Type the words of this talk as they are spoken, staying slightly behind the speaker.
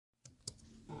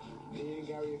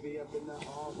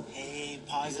Hey,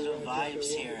 Positive Vibes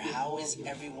here. How is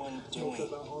everyone doing?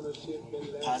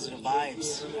 Positive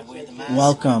Vibes. I wear the mask.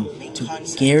 Welcome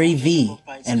to Gary V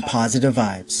and Positive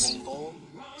Vibes. Main goal,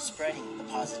 spreading the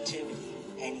positivity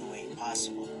any way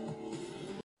possible.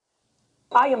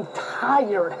 I am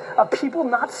tired of people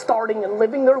not starting and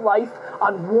living their life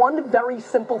on one very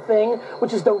simple thing,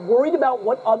 which is they're worried about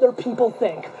what other people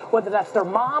think, whether that's their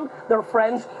mom, their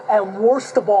friends, and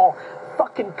worst of all,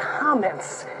 fucking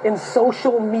comments in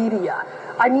social media.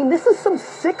 I mean, this is some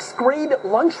 6th grade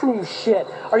lunchroom shit.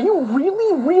 Are you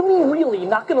really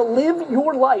not gonna live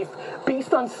your life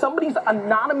based on somebody's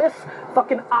anonymous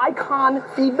fucking icon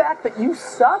feedback that you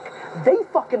suck? They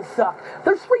fucking suck.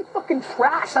 They're straight fucking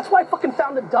trash. That's why I fucking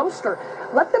found a dumpster.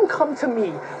 Let them come to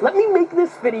me. Let me make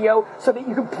this video so that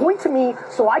you can point to me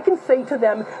so I can say to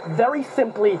them very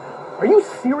simply, are you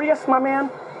serious, my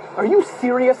man? Are you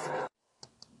serious?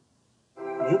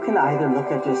 You can either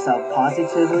look at yourself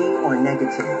positively or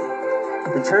negatively.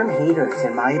 The term haters,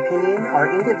 in my opinion, are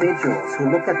individuals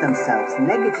who look at themselves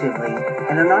negatively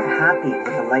and are not happy with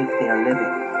the life they are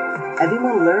living.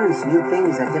 Everyone learns new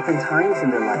things at different times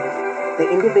in their life. The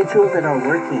individuals that are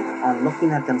working on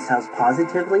looking at themselves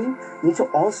positively need to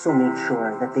also make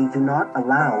sure that they do not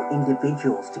allow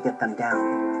individuals to get them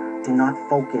down. Do not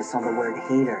focus on the word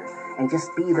hater and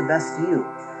just be the best you.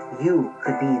 You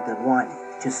could be the one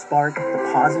to spark the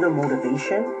positive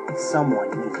motivation someone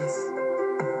needs.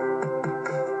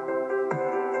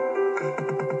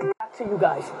 Back to you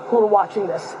guys who are watching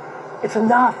this. It's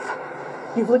enough.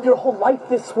 You've lived your whole life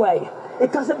this way.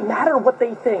 It doesn't matter what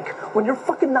they think. When you're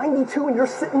fucking 92 and you're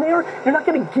sitting there, you're not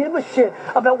gonna give a shit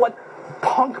about what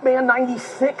Punkman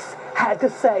 96 had to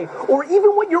say, or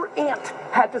even what your aunt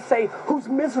had to say, who's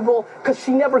miserable because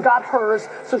she never got hers,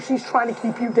 so she's trying to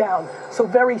keep you down. So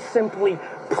very simply,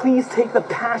 please take the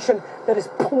passion that is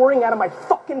pouring out of my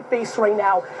fucking face right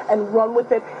now and run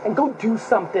with it and go do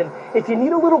something. If you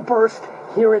need a little burst,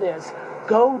 here it is.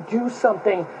 Go do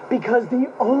something, because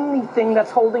the only thing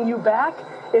that's holding you back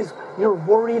is you're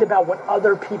worried about what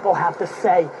other people have to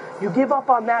say. You give up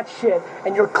on that shit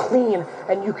and you're clean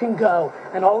and you can go.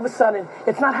 And all of a sudden,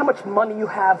 it's not how much money you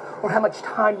have or how much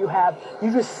time you have.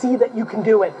 You just see that you can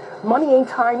do it. Money ain't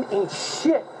time, ain't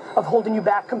shit of holding you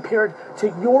back compared to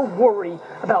your worry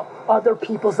about other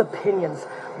people's opinions.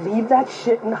 Leave that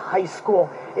shit in high school.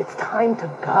 It's time to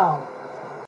go.